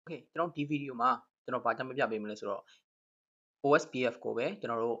Okay ကျွန်တော်ဒီ video မှာကျွန်တော်ဘာကြောင့်မပြပေးမလဲဆိုတော့ OSPF ကိုပဲကျွ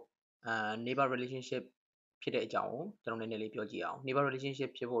န်တော်တို့neighbor relationship ဖြစ်တဲ့အကြောင်းကိုကျွန်တော်နည်းနည်းလေးပြောကြည့်အောင် neighbor relationship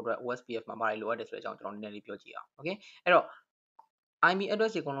ဖြစ်ဖို့အတွက် OSPF မှာဘာတွေလိုအပ်တယ်ဆိုတဲ့အကြောင်းကျွန်တော်နည်းနည်းလေးပြောကြည့်အောင် okay အဲ့တော့ IP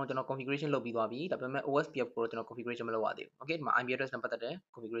address တွေအကုန်လုံးကျွန်တော် configuration လုပ်ပြီးသွားပြီဒါပေမဲ့ OSPF ကိုတော့ကျွန်တော် configuration မလုပ်ရသေးဘူး okay ဒီမှာ IP address နဲ့ပတ်သက်တဲ့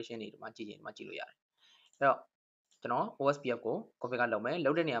configuration တွေဒီမှာကြည့်ရင်ဒီမှာကြည့်လို့ရတယ်အဲ့တော့ကျွန်တော် OSPF ကို configure လုပ်မယ်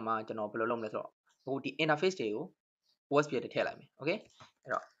လုပ်တဲ့နေရာမှာကျွန်တော်ဘယ်လိုလုပ်မလဲဆိုတော့ဟိုဒီ interface တွေကို OSPF တွေထည့်လိုက်မယ် okay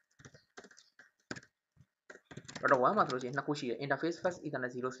အဲ့တော့router 1မှာဆိုလို့ရှိရင်နှစ်ခုရှိတယ် interface first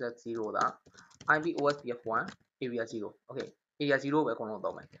ethernet 0/0 က IP OSPF 1 area 0 okay area 0ပဲအကုန်လုံး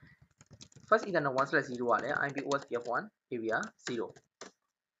သုံးမယ် first ethernet 1/0 ကလည်း IP OSPF 1 area 0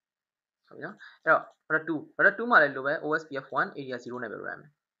ဟုတ်ပြီနော်အဲ့တော့ router 2မှာလည်းလိုပဲ OSPF 1 area 0နဲ့ပဲ run မ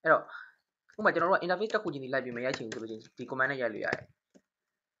ယ်အဲ့တော့ဥပမာကျွန်တော်တို့က interface တစ်ခုချင်းစီလိုက်ပြီးမရိုက်ချင်ဘူးဆိုလို့ရှိရင်ဒီ command နဲ့ရိုက်လို့ရတယ်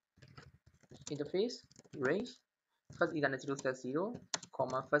interface range first ethernet 0/0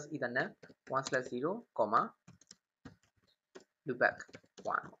 first ethernet 1/0 loopback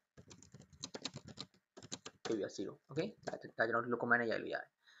 1 area 0 okay ဒါကျွန်တော်ဒီလို command နဲ့ရိုက်လို့ရတယ်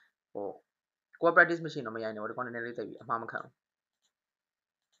ဟိုကိုယ် practice machine တော့မရိုက်နဲ့ဒီကောင်နည်းနည်းလေးသိပြီးအမှားမခံဘူး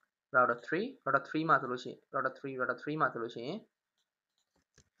router 3မှာဆိုလို့ရှိရင် router 3မှာဆိုလို့ရှိရင်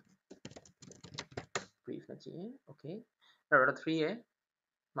brief နဲ့ကြည့်ရင် okay အဲ့တော့ router 3ရဲ့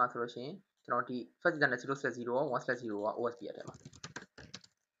မှာဆိုလို့ရှိရင်ကျွန်တော်ဒီ first ethernet 0/0 1/0 က OSPF ထဲမှာ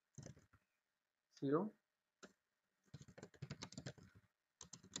0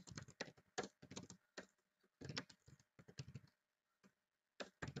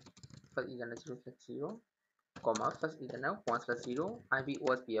 first ethernet 0/0 first ethernet 1/0 IP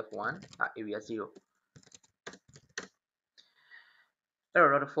OSPF 1 area 0အဲ့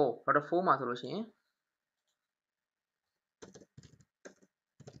တော့ router 4မှာဆိုလို့ရှိရင်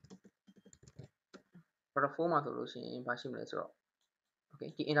ဘာရှိမလဲဆိုတော့ okay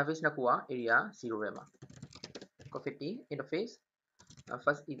ဒီ interface နှစ်ခုက area 0ထဲမှာ config interface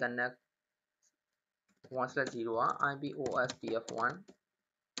first ethernet 1/0 က IP OSPF 1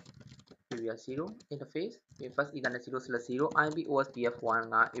 area 0 interface first ethernet 0/0 IP OSPF 1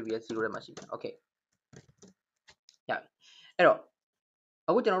 က area 0ထဲမှာရှိတယ် okay ရပြီအဲ့တော့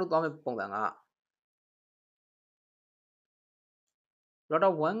အခုကျွန်တော်တို့သွားမယ့်ပုံစံက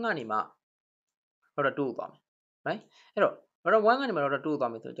router 1ကနေမှ router 2ကိုသွားမယ် right အဲ့တော့ router 1ကနေမှ router 2ကို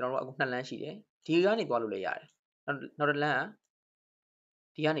သွားမယ်ဆိုတော့ကျွန်တော်တို့အခုနှစ်လမ်းရှိတယ်ဒီကနေသွားလို့လည်းရတယ်နောက်တစ်လမ်း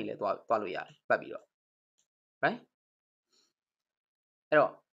ကဒီကနေလည်းသွားလို့ရတယ်ပတ်ပြီးတော့ right အဲ့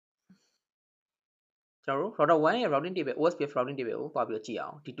တော့ကျွန်တော်တို့ router 1ရဲ့ routing table OSPF routing table ကိုသွားပြီးတော့ကြည့်အော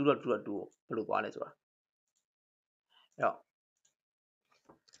င်ဒီ 2.2.2 ကိုဘယ်လိုသွားလဲဆိုတာအဲ့တော့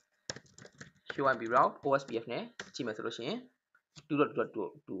QIP route OSPF နဲ့ကြည့်မယ်ဆိုလို့ရှိရင် 2.2.2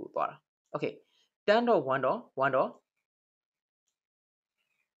 ကိုသွားတာ okay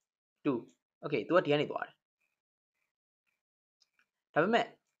 10.1.1.2 okay သူကဒီကနေသွားတယ်ဒါပေမဲ့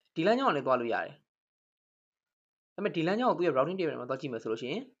ဒီလမ်းကြောင်းကလည်းသွားလို့ရတယ်ဒါပေမဲ့ဒီလမ်းကြောင်းကိုသူရဲ့ routing table မှာသွားကြည့်မယ်ဆိုလို့ရှိ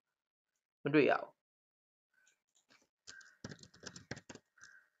ရင်မတွေ့ရဘူး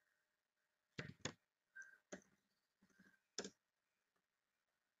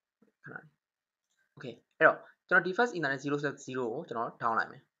okay အဲ့တော့ကျွန်တော်ဒီ first ethernet 0/0 ကိုကျွန်တော် down လို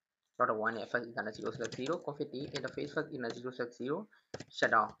က်မယ် router 1နဲ့ first ethernet 0/0 config interface first ethernet 0/0 shut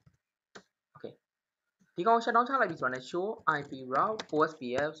down okay ဒီကောင် shut down ချလိုက်ပြီဆိုတာနဲ့ show IP route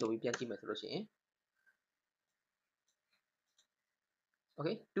OSPF ဆိုပြီးပြန်ကြည့်မယ်ဆိုလို့ရှိရင်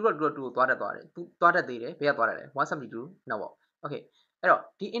okay 2.2.2 ကိုသွားတတ်သေးတယ်ဘယ်ကသွားတတ်လဲ 172 no ပေါ့ okay အဲ့တော့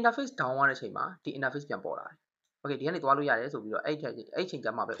ဒီ interface down သွားတဲ့အချိန်မှာဒီ interface ပြန်ပေါ်လာတယ် okay ဒီကနေသွားလို့ရတယ်ဆိုပြီးတော့အဲ့ချိန်ကျ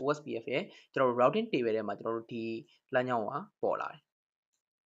မှပဲ OSPF ရဲ့ကျွန်တော်တို့ routing table ထဲမှာကျွန်တော်တို့ဒီလမ်းကြောင်းကပေါ်လာတယ်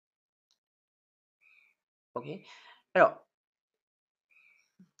okay အဲ့တော့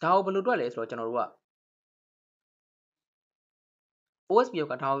ဒါကိုဘယ်လိုတွက်လဲဆိုတော့ကျွန်တော်တို့က OSPF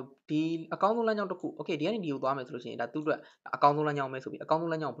ကဒါဒီအကောင်းဆုံးလမ်းကြောင်းတစ်ခု okay ဒီကနေဒီကိုသွားမယ်ဆိုလို့ရှိရင်ဒါသူ့အတွက်အကောင်းဆုံးလမ်းကြောင်းပဲဆိုပြီးအကောင်း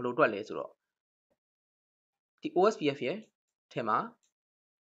ဆုံးလမ်းကြောင်းကိုဘယ်လိုတွက်လဲဆိုတော့ဒီ OSPF ရဲ့ထဲမှာ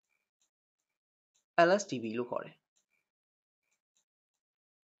LSDB လို့ခေါ်တယ်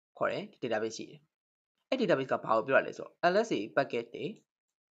database ရှိတယ်အဲ့ database ကဘာကိုပြောရလဲဆိုတော့ LSA packet တွေ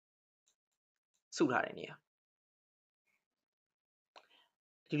စုထားတဲ့နေရာ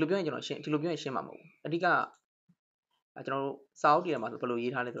ဒီလိုပြောရင်ရှင်းမှာမဟုတ်ဘူးအဓိကကျွန်တော်တို့စာအုပ်တွေထဲမှာဆိုဘယ်လို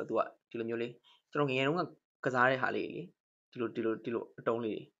ရေးထားလဲဆိုတော့သူကဒီလိုမျိုးလေးကျွန်တော်ငယ်ငယ်တုန်းကစားတဲ့ဟာလေးလေဒီလိုအတုံး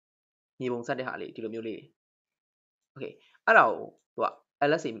လေးမြေပုံဆက်တဲ့ဟာလေးဒီလိုမျိုးလေး okay အဲ့ဒါကိုသူက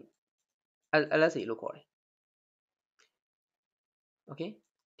LSA လို့ခေါ်တယ် okay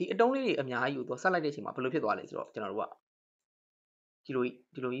ဒီအတုံးလေးတွေအများကြီးကိုသူဆက်လိုက်တဲ့အချိန်မှာဘယ်လိုဖြစ်သွားလဲဆိုတော့ကျွန်တော်တို့ကဒီလို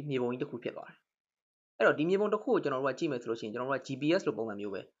ကြီးမြေပုံကြီးတစ်ခုဖြစ်သွားတယ် အဲ့တော့ဒီမြေပုံတစ်ခုကိုကျွန်တော်တို့ကကြည့်မယ်ဆိုလို့ရှိရင်ကျွန်တော်တို့က GPS လို့ပုံစံ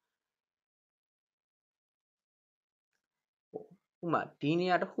မျိုးပဲဥပမာဒီနေ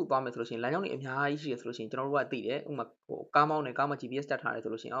ရာတစ်ခုသွားမယ်ဆိုလို့ရှိရင်လမ်းကြောင်းတွေအများကြီးရှိတယ်ဆိုလို့ရှိရင်ကျွန်တော်တို့ကသိတယ်ဥပမာကားမောင်းနဲ့ကားမှာ GPS တက်ထားတယ်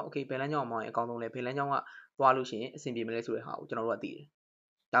ဆိုလို့ရှိရင်โอเคဘယ်လမ်းကြောင်းအောင်မောင်းရင်အကောင်းဆုံးလဲဘယ်လမ်းကြောင်းကသွားလို့ရှိရင်အဆင်ပြေမလဲဆိုတဲ့ဟာကိုကျွန်တော်တို့ကသိတယ်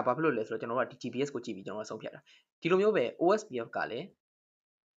ဒါဘာဖြစ်လို့လဲဆိုတော့ကျွန်တော်တို့ကဒီ GPS ကိုကြည့်ပြီးကျွန်တော်တို့ဆုံးဖြတ်တာဒီလိုမျိုးပဲ OSPF ကလည်း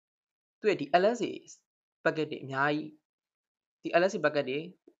သူ့ရဲ့ဒီ LSA packet တွေအများကြီးဒီ LSA packet တွေ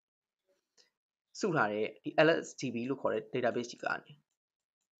စုထားတဲ့ဒီ LSTB လို့ခေါ်တဲ့ database ကြီးကနေ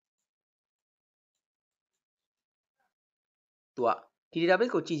သူကဒီ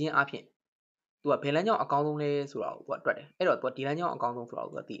database ကိုကြည့်ချင်းအပြင်သူကဘယ်လမ်းကြောင်းအကောင်းဆုံးလဲဆိုတာကိုသူကတွက်တယ်အဲ့တော့သူကဒီလမ်းကြောင်းအကောင်းဆုံးဆိုတာ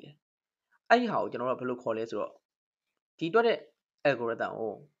ကိုသူကသိတယ်အဲ့ဒီဟာကိုကျွန်တော်တို့ဘယ်လိုခေါ်လဲဆိုတော့ဒီတွက်တဲ့ algorithm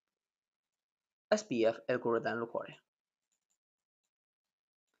ကို OSPF algorithm လို့ခေါ်တယ်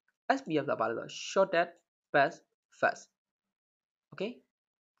OSPF ကဘာလဲဆိုတော့ shortest path first okay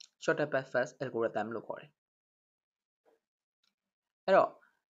shortest path first algorithm လို့ခေါ်တယ်အဲ့တော့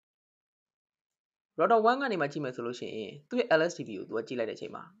router 1ကနေမှကြည့်မယ်ဆိုလို့ရှိရင်သူ့ရဲ့ LSTP ကိုသူကကြည့်လိုက်တဲ့အချိ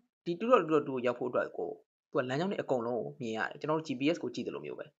န်မှာဒီ 2.2 ရောက်ဖို့အတွက်ကိုသူကလမ်းကြောင်းတွေအကုန်လုံးကိုမြင်ရတယ်ကျွန်တော်တို့ GPS ကိုကြည့်တယ်လို့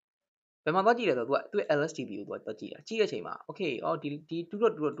မျိုးပဲဘယ်မှာသွားကြည့်လဲဆိုတော့သူကသူ့ရဲ့ LSTP ကိုသူကသွားကြည့်တာကြည့်တဲ့အချိန်မှာ okay ဒီ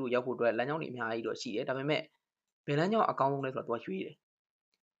 2.2 ရောက်ဖို့အတွက်လမ်းကြောင်းတွေအများကြီးတော့ရှိတယ်ဒါပေမဲ့ဘယ်လမ်းကြောင်းအကောင်းဆုံးလဲဆိုတော့သူကရွေးတယ်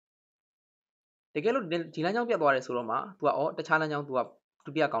တကယ်လို့ဒီလမ်းကြောင်းပြတ်သွားတယ်ဆိုတော့မှသူကတခြားလမ်းကြောင်းသူကဒု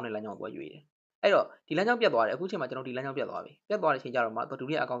တိယကောင်းတဲ့လမ်းကြောင်းကိုသူကရွေးတယ်အဲ့တော့ဒီလမ်းကြောင်းပြတ်သွားတယ်အခုချိန်မှာကျွန်တော်ဒီလမ်းကြောင်းပြတ်သွားပြီပြတ်သွားတဲ့အချိန်ကျတော့မှသူဒု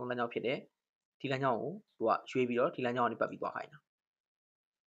တိယအကောင်းဆုံးလမ်းကြောင်းဖြစ်တယ်ဒီလမ်းကြောင်းကိုသူကရွေးပြီးတော့ဒီလမ်းကြောင်းကနေပတ်ပြီးသွားခိုင်းတာ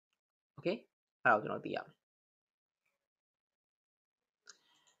โอเคအဲ့ဒါကိုကျွန်တော်သိရမယ်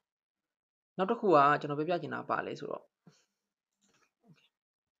နောက်တစ်ခုကကျွန်တော်ပြပြချင်တာပါလဲဆိုတော့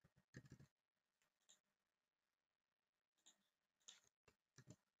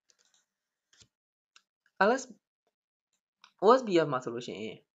LS OSPF မှာဆိုလို့ရှိရ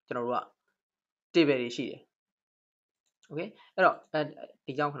င်ကျွန်တော်တို့က table တွေရှိတယ်โอเคအဲ့တော့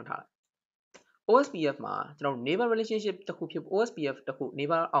ဒီကြောင်းခဏထားလိုက် OSPF မှာကျွန်တော်တို့ neighbor relationship တစ်ခုဖြစ် OSPF တစ်ခု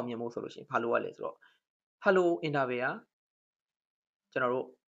neighbor အောင်မြင်ဖို့ဆိုလို့ရှိရင်ဘာလို့ရလဲဆိုတော့ hello interval ကကျွန်တော်တို့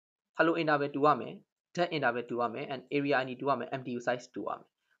hello interval တူရမယ် dead interval တူရမယ် and area id တူရမယ် MTU size တူရမယ်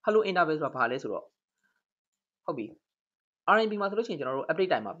hello interval ဆိုတာဘာလဲဆိုတော့ဟုတ်ပြီ RNP မှာဆိုလို့ရှိရင်ကျွန်တော်တို့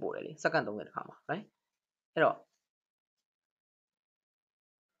update time မှာပို့တယ်လေစက္ကန့်30တခါမှာ right အဲ့တော့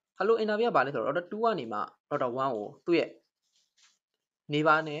hello interval ကဘာလဲဆိုတော့ router 2ကနေမှ router 1ကိုသူ့ရဲ့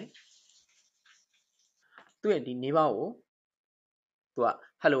neighbor နဲ့သူ့ရဲ့ဒီ neighbor ကိုသူက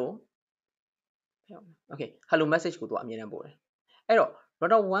hello okay hello message ကိုသူကအမြဲတမ်းပို့တယ်အဲ့တော့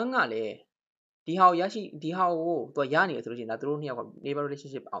router 1ကလည်းဒီဟာကိုသူကရနေတယ်ဆိုလို့ရှိရင်ဒါသူတို့နှစ်ယောက်က neighbor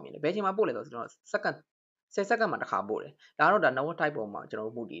relationship အောင်မြင်တယ်ဘယ်အချိန်မှာပို့လဲဆိုတော့ကျွန်တော်စက္ကန့်10စက္ကန့်မှာတစ်ခါပို့တယ်ဒါကတော့ဒါ network type ပုံမှာကျွန်တော်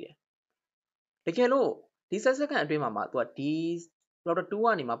တို့မှုတည်တယ်တကယ်လို့ဒီ10စက္ကန့်အတွင်းမှာသူကဒီ router 2က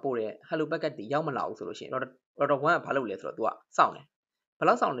နေမှပို့တဲ့ hello packet တွေရောက်မလာဘူးဆိုလို့ရှိရင် router 1ကဘာလုပ်လဲဆိုတော့သူကစောင့်တယ်ဘယ်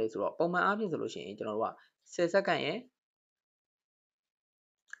လောက်စောင့်လဲဆိုတော့ပုံမှန်အားဖြင့်ဆိုလို့ရှိရင်ကျွန်တော်တို့က10စက္ကန့်ရဲ့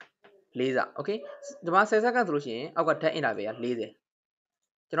4စ okay ဒီမှာ10စက္ကန့်ဆိုလို့ရှိရင်အောက်က dead interval က40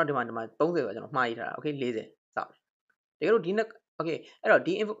ကျွန်တော်ဒီမှာ30ဆိုတော့ကျွန်တော်မှားရေးထားတာ okay 40စောင့်တယ်တကယ်လို့ဒီokay အဲ့တော့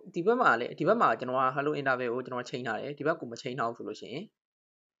ဒီဘက်မှာလည်းဒီဘက်မှာကျွန်တော်က hello interval ကိုကျွန်တော်ချိန်ထားတယ်ဒီဘက်ကိုမချိန်ထားဘူးဆိုလို့ရှိရင်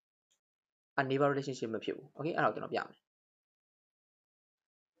neighbor relationship မဖြစ်ဘူး okay အဲ့ဒါကိုကျွန်တော်ပြမယ်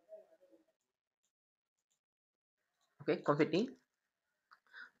okay config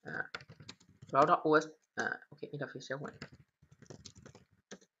router OS okay interface ရောက်ဝင်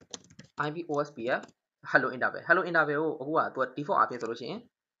IP OSPF hello interval ကိုအခုကသူက default အားဖြင့်ဆိုလို့ရှိရင်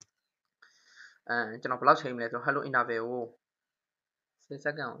ကျွန်တော်ဘယ်လောက်ချိန်မလဲဆိုတော့ hello interval ကို10စ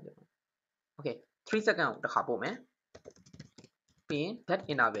က္ကန့်အောင်ကျွန်တော် okay 3စက္ကန့်ကိုတစ်ခါပို့မယ်ပြီးရင် dead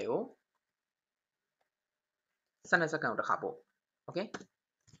interval ကို12စက္ကန့်ကိုတစ်ခါပို့ okay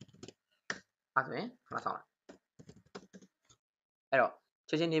အဲ့ဆိုရင်ခဏဆောင်လိုက်အဲ့တော့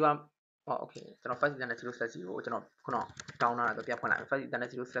ချက်ချင်း neighbor okay ကျွန်တော် first internet 0/0ကိုကျွန်တော်ခုန down လာတော့ပြဖွင့်လိုက်မယ် first internet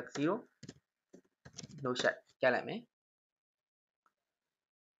 0/0 no shut ကြလိုက်မယ်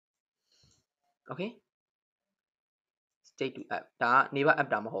okay state to app ဒါက neighbor app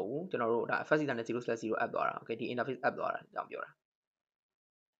တာမဟုတ်ဘူးကျွန်တော်တို့ဒါ first internet 0/0 app သွားတာ okay ဒီ interface app သွားတာကြောင်ပြောတာ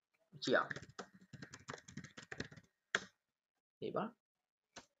ကြည့်အောင် neighbor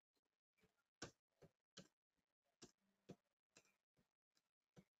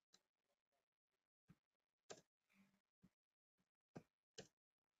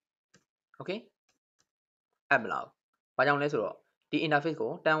okay app မလာဘူးဘာကြောင့်လဲဆိုတော့ဒီ interface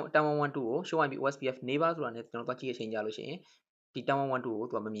ကို10.112ကို show IP OSPF neighbor ဆိုတာနဲ့ကျွန်တော်သွားကြည့်ရချိန်ကြလို့ရှိရင်ဒီ10.112ကို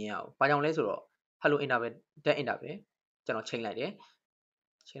သူကမမြင်ရဘူးဘာကြောင့်လဲဆိုတော့ hello interval dead interval ကျွန်တော်ချိန်လိုက်တယ်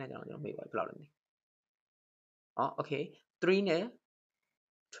ချိန်လိုက်ကျွန်တော်မေးပါဘယ်လောက်လဲမသိokay 3နဲ့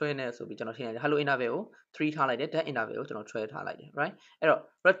ထွဲနေဆိုပြီးကျွန်တော်ထည့်ရတယ် hello interval ကို3ထားလိုက်တယ် that interval ကိုကျွန်တော်ထွဲထားလိုက်တယ် right အဲ့တော့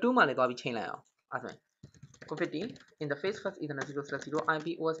ref 2မှာလည်းသွားပြီးချိန်လိုက်အောင်အဲ့ဆိုရင် config interface first ethernet 0/0 ip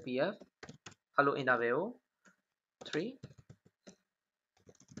ospf hello interval ကို3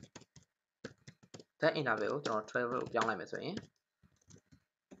 that interval ကိုကျွန်တော်12ကိုပြောင်းလိုက်မယ်ဆိုရင်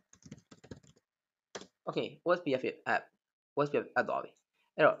okay ospf app ospf app သွားပြီ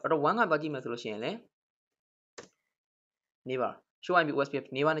အဲ့တော့1ကသွားကြည့်မယ်ဆိုလို့ရှိရင်လည်း neighbor show ip ospf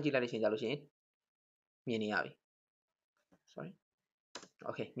neighbor နဲ့ကြည့်လိုက်လို့ရှိရင်ကြာလို့ရှိရင်မြင်နေရပြီ sorry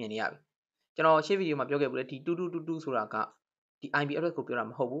okay မြင်နေရပြီကျွန်တော်ရှေ့ဗီဒီယိုမှာပြောခဲ့ဘူးလေဒီ2222ဆိုတာကဒီ IP address ကိုပြောတာ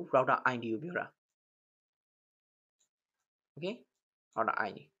မဟုတ်ဘူး router ID ကိုပြောတာ okay router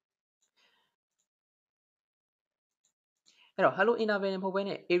ID အဲ့တော့ hello interval မဟုတ်ဘဲ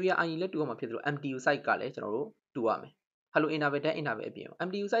နဲ့ area ID လည်းတူအောင်မှာဖြစ်သလို MTU site ကလည်းကျွန်တော်တို့တူရမယ် hello interval that interval အပြင်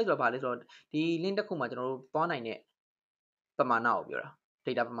MTU site ဆိုတာဘာလဲဆိုတော့ဒီ link တစ်ခုမှာကျွန်တော်တို့သွားနိုင်တဲ့ပမာဏကိုပြောတာ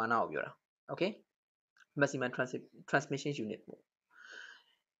data ပမာဏကိုပြောတာ okay maximum transmission unit ပေါ့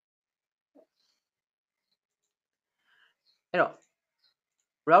အဲ့တော့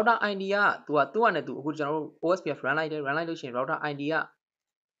router ID ကသူကနဲ့သူအခုကျွန်တော်တို့ OSPF run လိုက်လို့ရှိရင် router ID က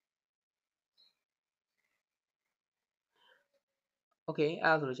okay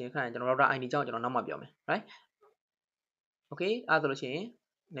အဲ့ဒါဆိုလို့ရှိရင်ခဏကျွန်တော် router ID ကြောင့်ကျွန်တော်နောက်မှပြောမယ် right okay အဲ့ဒါဆိုလို့ရှိရင်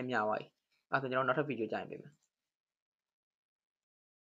နည်းများသွားပြီအဲ့ဒါဆိုကျွန်တော်နောက်ထပ် video ကြရင်ပြင်မယ်